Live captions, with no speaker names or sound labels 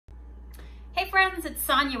friends, it's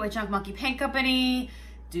Sonia with Junk Monkey Paint Company.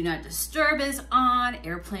 Do not disturb is on,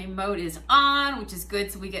 airplane mode is on, which is good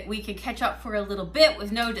so we can catch up for a little bit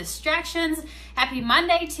with no distractions. Happy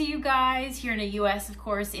Monday to you guys. Here in the US, of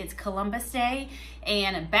course, it's Columbus Day,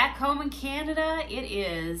 and back home in Canada, it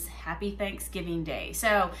is Happy Thanksgiving Day.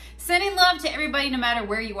 So sending love to everybody no matter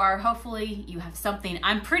where you are. Hopefully you have something,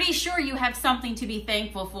 I'm pretty sure you have something to be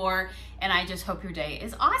thankful for, and I just hope your day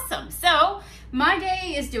is awesome. So my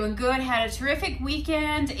day is doing good, had a terrific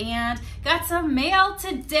weekend, and got some mail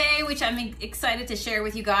today, which I'm excited to share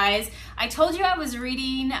with you guys. I told you I was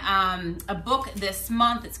reading a book this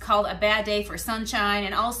month. It's called A Bad Day for Sunshine,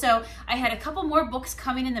 and also I had a couple more books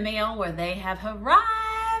coming in the mail where they have arrived.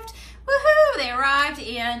 Woohoo! They arrived,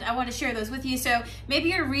 and I want to share those with you. So maybe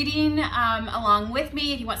you're reading along with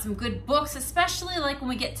me if you want some good books, especially like when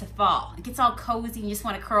we get to fall. It gets all cozy and you just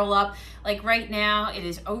want to curl up. Like right now, it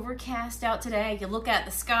is overcast out today. You look at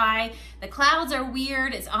the sky, the clouds are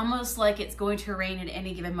weird. It's almost like it's going to rain at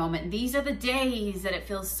any given moment. And these are the days that it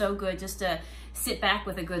feels so good just to sit back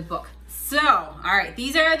with a good book. So, all right,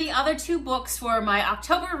 these are the other two books for my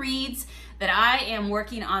October reads that I am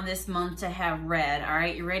working on this month to have read. All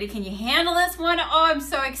right, you ready? Can you handle this one? Oh, I'm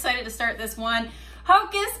so excited to start this one.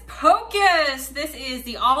 Hocus Pocus. This is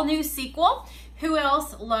the all-new sequel. Who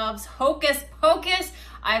else loves Hocus Pocus?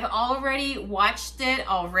 I've already watched it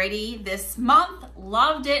this month.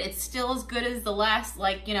 Loved it. It's still as good as the last,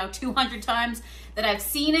 200 times that I've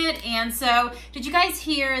seen it. And so, did you guys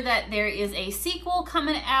hear that there is a sequel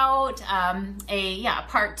coming out,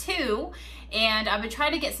 part 2? And I've been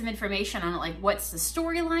trying to get some information on like what's the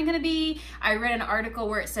storyline going to be. I read an article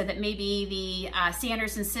where it said that maybe the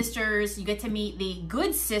Sanderson sisters, you get to meet the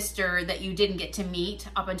good sister that you didn't get to meet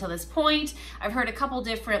up until this point. I've heard a couple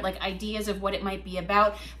different ideas of what it might be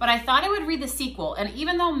about, but I thought I would read the sequel. And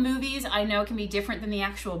even though movies I know can be different than the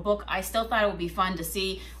actual book, I still thought it would be fun to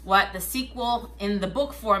see what the sequel in the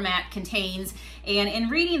book format contains. And in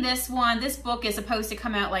reading this book is supposed to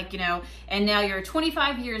come out and now you're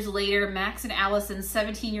 25 years later, Max and Allison's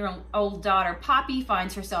 17-year-old daughter Poppy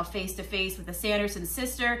finds herself face to face with the Sanderson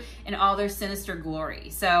sister in all their sinister glory.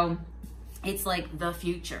 So it's like the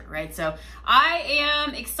future, right? So I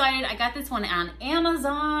am excited. I got this one on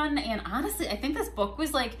Amazon, and honestly, I think this book was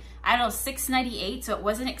 $6.98, so it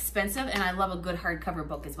wasn't expensive, and I love a good hardcover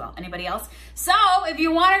book as well. Anybody else? So if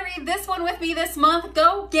you want to read this one with me this month,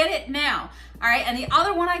 go get it now. All right, and the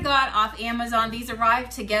other one I got off Amazon, these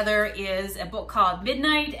arrived together, is a book called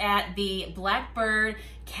Midnight at the Blackbird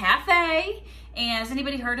Cafe. And has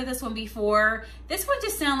anybody heard of this one before? This one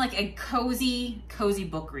just sounds like a cozy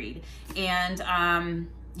book read. And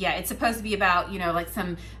yeah, it's supposed to be about,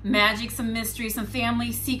 some magic, some mystery, some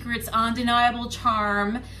family secrets, undeniable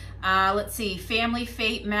charm. Let's see, family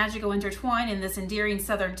fate, magical intertwine in this endearing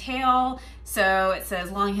southern tale. So it says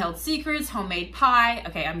long-held secrets, homemade pie.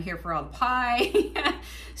 Okay, I'm here for all the pie.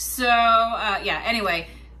 So yeah, anyway,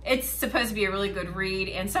 it's supposed to be a really good read.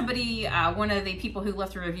 And somebody, one of the people who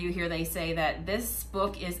left a review here, they say that this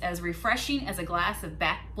book is as refreshing as a glass of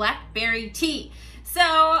blackberry tea. So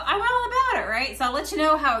I'm all about it, right? So I'll let you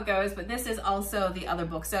know how it goes, but this is also the other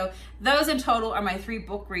book. So those in total are my 3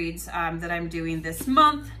 book reads that I'm doing this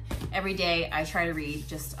month. Every day I try to read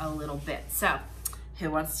just a little bit. So who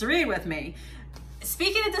wants to read with me?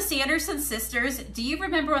 Speaking of the Sanderson sisters, do you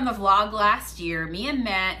remember on the vlog last year, me and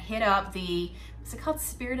Matt hit up what's it called?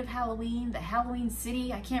 Spirit of Halloween, the Halloween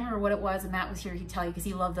City. I can't remember what it was, and Matt was here, he'd tell you, because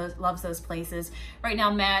he loves those places. Right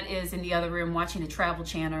now, Matt is in the other room watching the Travel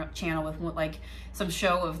Channel with some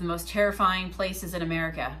show of the most terrifying places in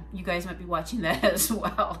America. You guys might be watching that as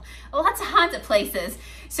well. Lots of haunted places.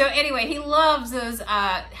 So anyway, he loves those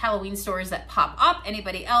Halloween stories that pop up.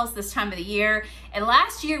 Anybody else this time of the year? And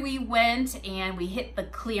last year we went and we hit the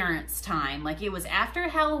clearance time. It was after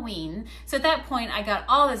Halloween. So at that point, I got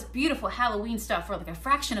all this beautiful Halloween stuff for a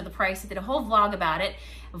fraction of the price. I did a whole vlog about it.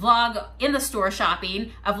 A vlog in the store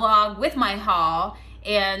shopping, a vlog with my haul.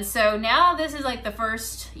 And so now this is the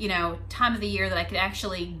first, time of the year that I could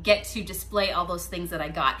actually get to display all those things that I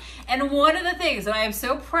got. And one of the things that I am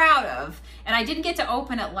so proud of, and I didn't get to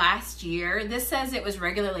open it last year, this says it was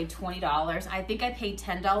regularly $20. I think I paid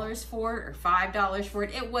 $10 for it or $5 for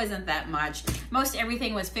it. It wasn't that much. Most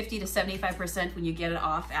everything was 50 to 75% when you get it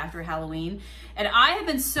off after Halloween. And I have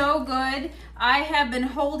been so good. I have been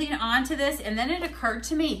holding on to this, and then it occurred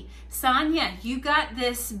to me, Sonia, you got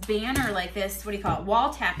this banner like this, what do you call it,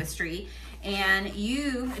 wall tapestry, and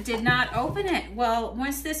you did not open it. Well,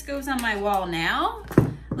 once this goes on my wall now,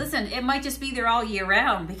 listen, it might just be there all year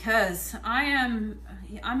round, because I'm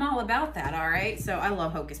all about that, all right? So I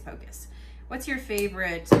love Hocus Pocus. What's your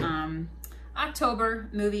favorite October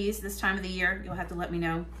movies this time of the year. You'll have to let me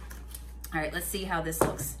know. All right, let's see how this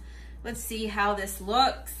looks. Let's see how this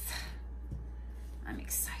looks. I'm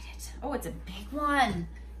excited. Oh, it's a big one.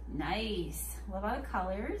 Nice. Love all the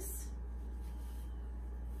colors.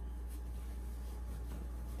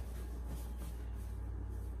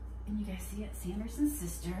 And you guys see it, Sanderson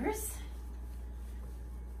Sisters.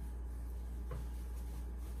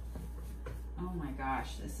 Oh my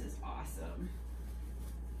gosh, this is awesome.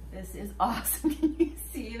 This is awesome. Can you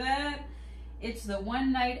see that? It's the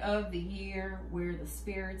one night of the year where the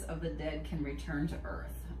spirits of the dead can return to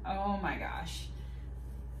earth. Oh my gosh.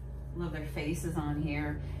 Love their faces on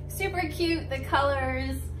here. Super cute, the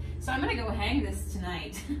colors. So I'm gonna go hang this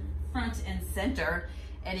tonight, front and center,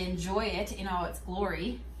 and enjoy it in all its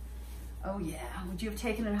glory. Oh yeah, would you have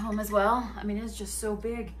taken it home as well? I mean, it's just so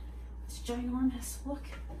big. It's ginormous, look.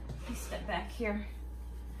 Let me step back here.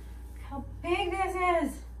 Look how big this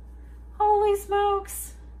is. Holy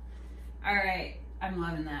smokes. All right, I'm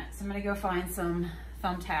loving that. So I'm gonna go find some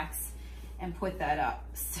thumbtacks and put that up.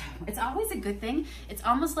 So it's always a good thing. It's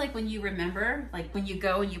almost like when you remember, like when you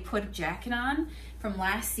go and you put a jacket on from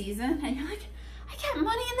last season and you're like, I got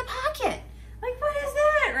money in the pocket. Like, what is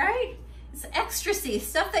that, right? It's ecstasy,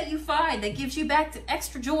 stuff that you find that gives you back to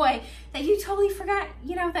extra joy that you totally forgot,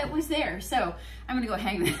 you know, that was there. So I'm gonna go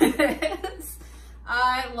hang this.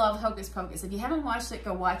 I love Hocus Pocus. If you haven't watched it,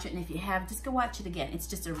 go watch it. And if you have, just go watch it again. It's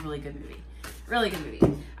just a really good movie. Really good movie.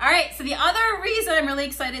 All right, so the other reason I'm really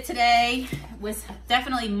excited today was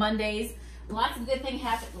definitely Mondays. Lots of good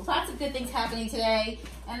things happening today.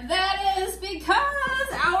 And that is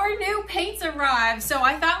because our new paints arrived. So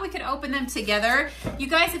I thought we could open them together. You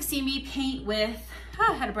guys have seen me paint with,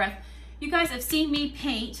 out of breath. You guys have seen me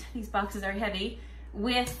paint, these boxes are heavy,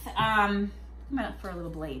 with, I'm up for a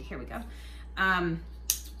little blade, here we go.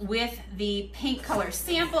 With the paint color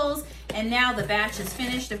samples, and now the batch is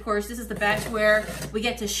finished. Of course, this is the batch where we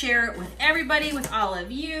get to share it with everybody, with all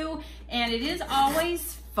of you, and it is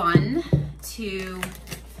always fun to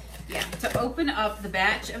open up the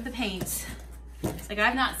batch of the paints. It's like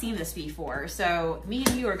I've not seen this before, so me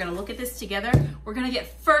and you are gonna look at this together. We're gonna get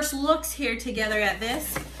first looks here together at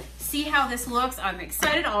this, see how this looks. I'm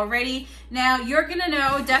excited already. Now you're gonna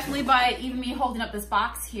know definitely by even me holding up this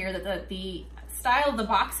box here that the style of the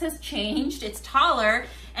box has changed. It's taller,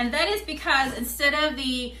 and that is because instead of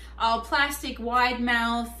the plastic wide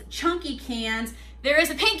mouth chunky cans, there is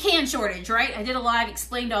a paint can shortage, right? I did a live,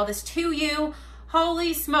 explained all this to you.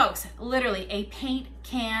 Holy smokes, literally a paint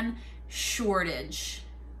can shortage,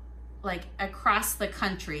 like across the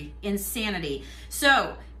country. Insanity.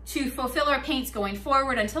 So to fulfill our paints going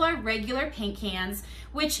forward until our regular paint cans,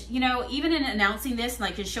 which, you know, even in announcing this,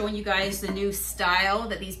 like just showing you guys the new style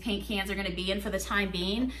that these paint cans are going to be in for the time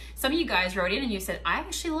being, some of you guys wrote in and you said, I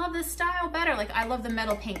actually love this style better. Like, I love the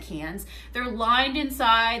metal paint cans. They're lined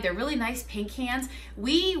inside. They're really nice paint cans.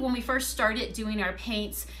 When we first started doing our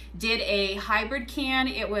paints, did a hybrid can.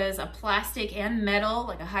 It was a plastic and metal,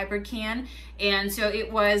 like a hybrid can. And so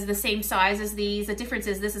it was the same size as these. The difference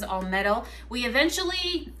is this is all metal. We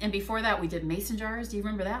eventually, and before that, we did mason jars. Do you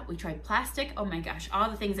remember that? We tried plastic. Oh my gosh, all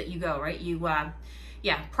the things that you go, right? You,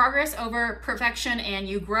 progress over perfection, and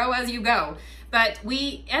you grow as you go. But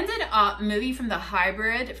we ended up moving from the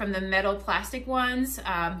hybrid, from the metal plastic ones,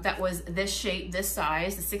 that was this shape, this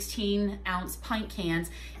size, the 16-ounce pint cans,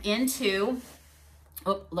 into,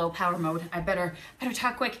 oh, low power mode. I better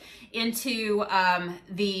talk quick. Into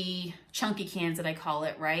the chunky cans that I call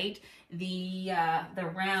it, right? The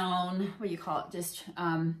round, what do you call it? Just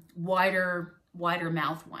wider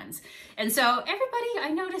mouth ones. And so everybody, I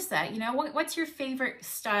noticed that, you know, what's your favorite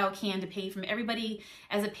style can to paint from? Everybody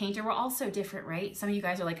as a painter, we're all so different, right? Some of you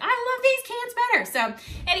guys are like, I love these cans better.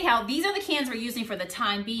 So anyhow, these are the cans we're using for the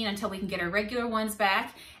time being until we can get our regular ones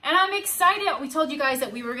back. And I'm excited. We told you guys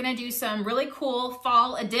that we were gonna do some really cool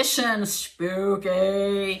fall edition,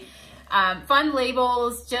 spooky, fun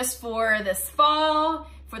labels just for this fall,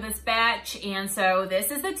 for this batch. And so this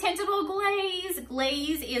is the tintable glaze.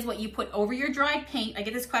 Glaze is what you put over your dried paint. I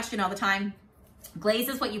get this question all the time. Glaze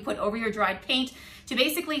is what you put over your dried paint to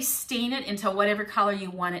basically stain it into whatever color you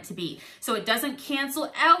want it to be. So it doesn't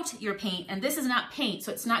cancel out your paint, and this is not paint,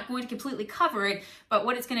 so it's not going to completely cover it, but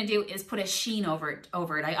what it's gonna do is put a sheen over it.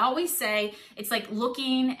 I always say it's like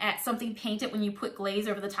looking at something painted when you put glaze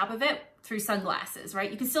over the top of it through sunglasses,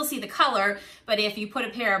 right? You can still see the color, but if you put a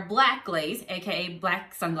pair of black glaze, aka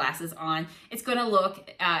black sunglasses on, it's gonna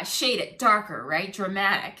look shaded, darker, right?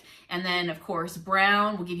 Dramatic. And then of course,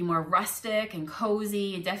 brown will give you more rustic and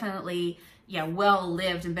cozy, and definitely, yeah, well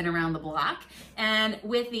lived and been around the block. And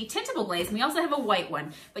with the tintable glaze, we also have a white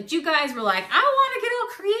one, but you guys were like, I want to get all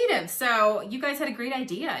creative. So you guys had a great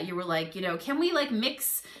idea. You were like, you know, can we like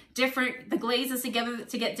mix the glazes together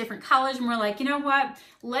to get different colors? And we're like, you know what,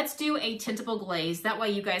 let's do a tintable glaze. That way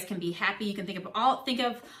you guys can be happy. You can think of all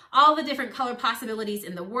the different color possibilities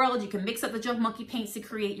in the world. You can mix up the Junk Monkey paints to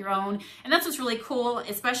create your own. And that's what's really cool,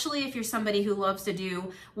 especially if you're somebody who loves to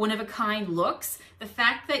do one-of-a-kind looks. The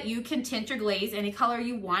fact that you can tint your glaze any color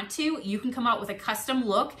you want to, you can come out with a custom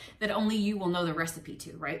look that only you will know the recipe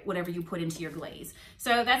to, right? Whatever you put into your glaze.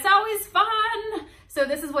 So that's always fun. So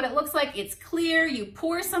this is what it looks like. It's clear, you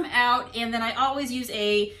pour some out, and then I always use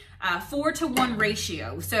a 4-to-1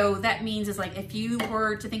 ratio. So that means it's like if you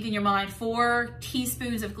were to think in your mind 4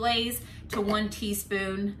 teaspoons of glaze to 1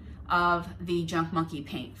 teaspoon of the Junk Monkey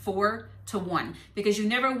paint, 4-to-1, because you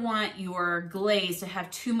never want your glaze to have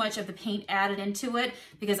too much of the paint added into it,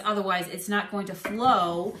 because otherwise it's not going to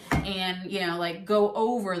flow and, you know, like go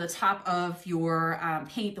over the top of your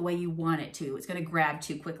paint the way you want it to. It's going to grab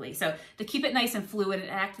too quickly. So to keep it nice and fluid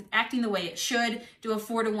and acting the way it should, do a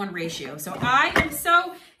 4-to-1 ratio. So I am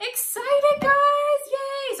so excited, guys.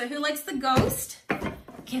 Yay. So who likes the ghost?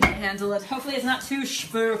 Can handle it. Hopefully it's not too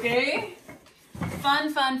spooky.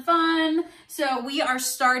 Fun, fun, fun. So we are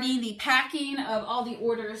starting the packing of all the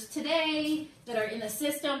orders today that are in the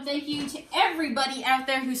system. Thank you to everybody out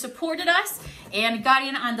there who supported us and got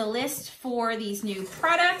in on the list for these new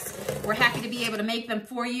products. We're happy to be able to make them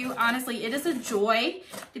for you. Honestly, it is a joy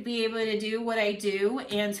to be able to do what I do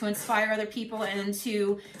and to inspire other people and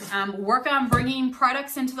to work on bringing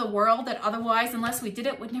products into the world that otherwise, unless we did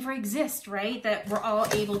it, would never exist, right? That we're all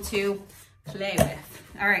able to play with.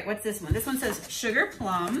 All right, what's this one? This one says Sugar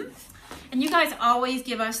Plum. And you guys always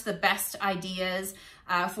give us the best ideas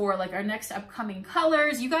for like our next upcoming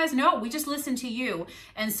colors. You guys know, we just listen to you.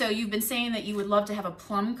 And so you've been saying that you would love to have a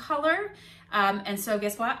plum color. And so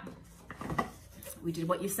guess what? We did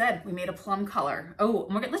what you said. We made a plum color. Oh,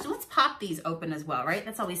 let's pop these open as well, right?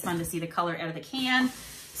 That's always fun to see the color out of the can.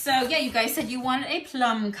 So yeah, you guys said you wanted a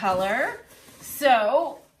plum color.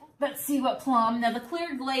 So let's see what plum. Now the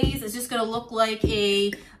clear glaze is just gonna look like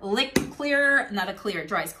a clear, not a clear,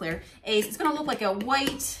 dries clear. It's gonna look like a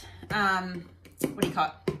white, what do you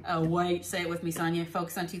call it? A white, say it with me, Sonia.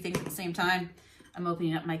 Focus on 2 things at the same time. I'm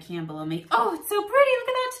opening up my can below me. Oh, it's so pretty, look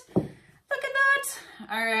at that. Look at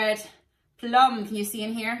that. All right, plum, can you see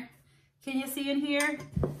in here? Can you see in here?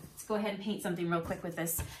 Let's go ahead and paint something real quick with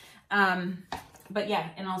this. But yeah,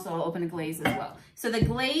 and also I'll open a glaze as well. So the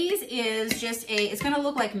glaze is just it's gonna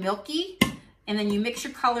look like milky, and then you mix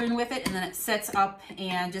your color in with it, and then it sets up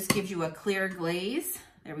and just gives you a clear glaze.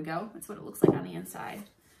 There we go, that's what it looks like on the inside.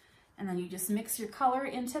 And then you just mix your color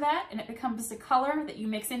into that, and it becomes a color that you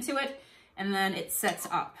mix into it, and then it sets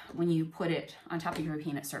up when you put it on top of your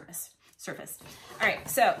painted surface. All right,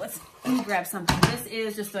 so let me grab something. This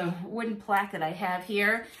is just a wooden plaque that I have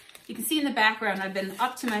here. You can see in the background, I've been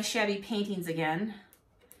up to my shabby paintings again.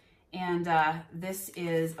 And this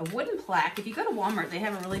is a wooden plaque. If you go to Walmart, they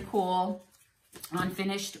have a really cool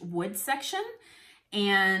unfinished wood section.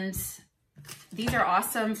 And these are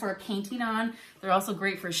awesome for painting on. They're also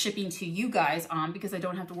great for shipping to you guys on, because I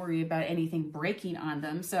don't have to worry about anything breaking on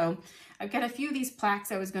them. So I've got a few of these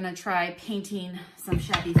plaques I was gonna try painting some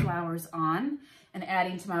shabby flowers on and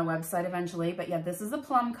adding to my website eventually. But yeah, this is a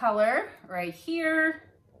plum color right here.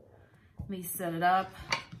 Let me set it up.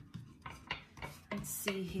 Let's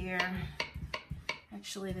see here.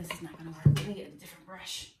 Actually, this is not gonna work. Let me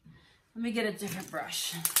get a different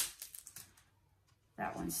brush.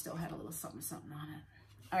 That one still had a little something on it.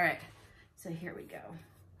 All right, so here we go.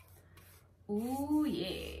 Ooh,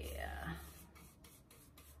 yeah.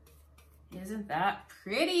 Isn't that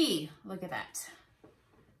pretty? Look at that.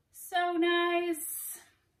 So nice.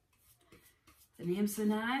 The name's so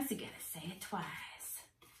nice, you gotta say it twice.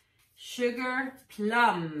 Sugar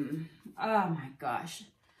Plum. Oh my gosh.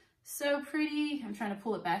 So pretty. I'm trying to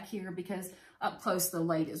pull it back here because up close the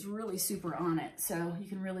light is really super on it. So you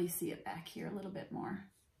can really see it back here a little bit more.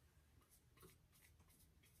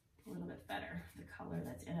 A little bit better, the color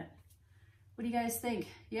that's in it. What do you guys think?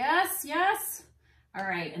 Yes, yes. All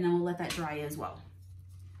right, and then we'll let that dry as well.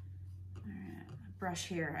 All right, brush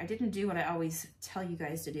here. I didn't do what I always tell you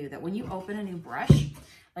guys to do, that when you open a new brush,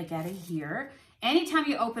 like out of here, anytime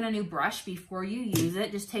you open a new brush before you use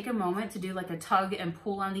it, just take a moment to do like a tug and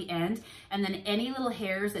pull on the end, and then any little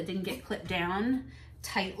hairs that didn't get clipped down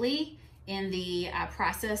tightly in the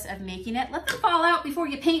process of making it, let them fall out before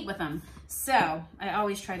you paint with them. So I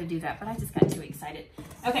always try to do that, but I just got too excited.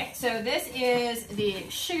 Okay, so this is the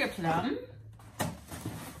Sugar Plum.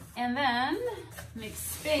 And then make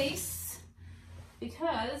space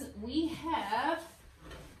because we have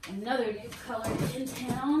another new color in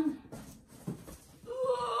town.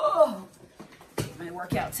 Oh, my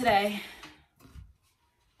workout today.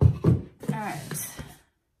 All right.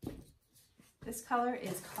 This color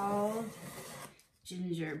is called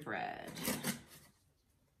Gingerbread.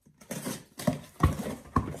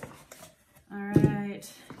 All right,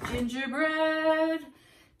 gingerbread,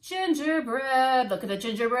 gingerbread. Look at the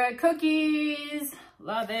gingerbread cookies.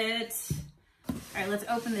 Love it. All right, let's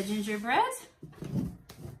open the gingerbread.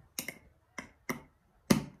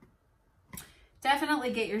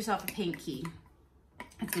 Definitely get yourself a paint key.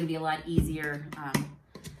 It's gonna be a lot easier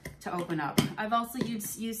to open up. I've also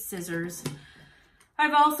used scissors.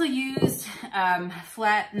 I've also used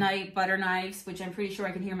flat knife, butter knives, which I'm pretty sure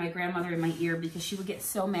I can hear my grandmother in my ear because she would get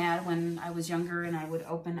so mad when I was younger and I would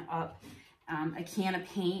open up a can of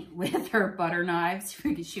paint with her butter knives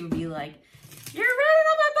because she would be like, "You're running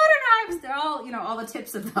on my butter knives." They're all, you know, all the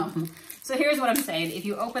tips of them. So here's what I'm saying. If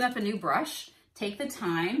you open up a new brush, take the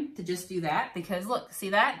time to just do that because look, see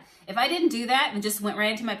that? If I didn't do that and just went right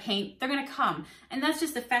into my paint, they're gonna come. And that's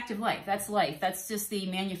just the fact of life. That's life. That's just the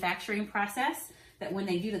manufacturing process. That when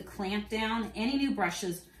they do the clamp down, any new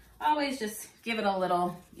brushes, always just give it a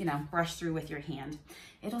little, you know, brush through with your hand.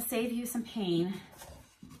 It'll save you some pain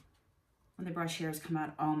when the brush hairs come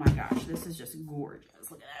out. Oh my gosh, this is just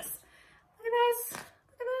gorgeous. Look at this. Look at this.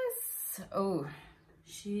 Look at this. Oh,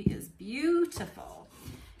 she is beautiful.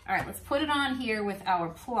 All right, let's put it on here with our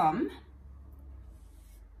plum.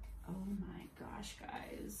 Oh my gosh,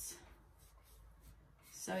 guys.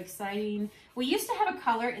 So exciting. We used to have a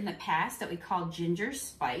color in the past that we called ginger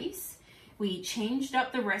spice. We changed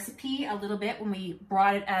up the recipe a little bit when we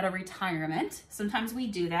brought it out of retirement. Sometimes we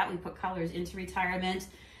do that. We put colors into retirement.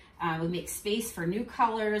 We make space for new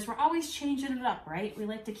colors. We're always changing it up, right? We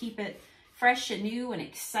like to keep it fresh and new and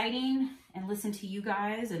exciting and listen to you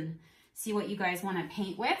guys and see what you guys want to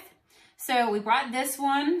paint with. So we brought this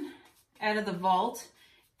one out of the vault.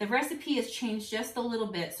 The recipe has changed just a little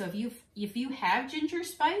bit. So if you have ginger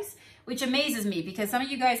spice, which amazes me because some of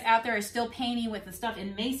you guys out there are still painting with the stuff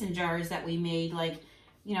in mason jars that we made like,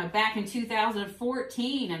 you know, back in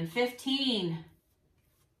 2014 and 15.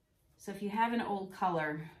 So if you have an old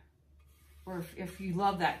color, or if you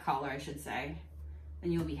love that color, I should say,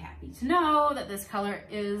 then you'll be happy to know that this color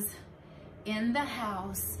is in the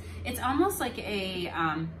house. It's almost like a,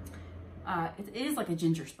 it is like a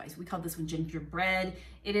ginger spice. We call this one gingerbread.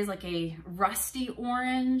 It is like a rusty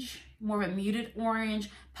orange, more of a muted orange.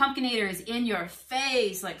 Pumpkinator is in your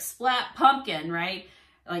face, like splat pumpkin, right?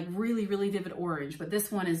 Like really, really vivid orange. But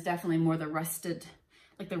this one is definitely more the rusted,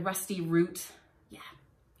 like the rusty root. Yeah,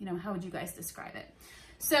 you know, how would you guys describe it?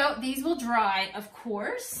 So these will dry, of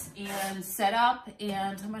course, and set up.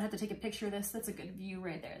 And I'm gonna have to take a picture of this. That's a good view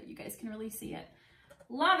right there that you guys can really see it.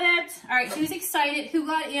 Love it. All right, who's excited? Who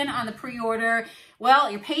got in on the pre-order?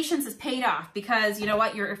 Well, your patience is paid off because you know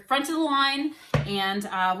what? You're front of the line and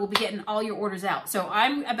we'll be getting all your orders out. So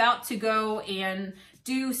I'm about to go and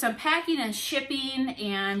do some packing and shipping,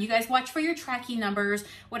 and you guys watch for your tracking numbers.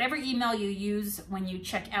 Whatever email you use when you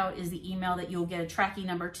check out is the email that you'll get a tracking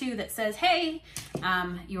number to that says, hey,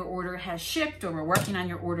 your order has shipped, or we're working on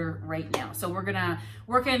your order right now. So we're gonna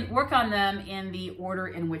work on them in the order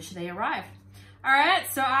in which they arrive. All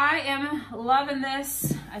right, so I am loving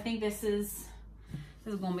this. I think this is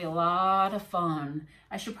gonna be a lot of fun.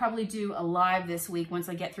 I should probably do a live this week once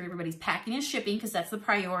I get through everybody's packing and shipping because that's the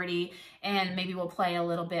priority. And maybe we'll play a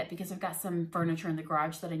little bit because I've got some furniture in the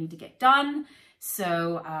garage that I need to get done.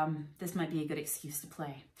 So this might be a good excuse to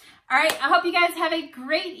play. All right, I hope you guys have a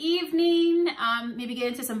great evening. Maybe get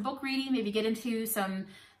into some book reading, maybe get into some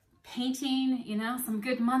painting, you know, some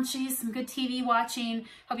good munchies, some good TV watching.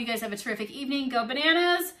 Hope you guys have a terrific evening. Go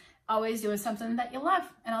bananas. Always doing something that you love.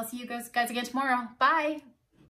 And I'll see you guys again tomorrow. Bye.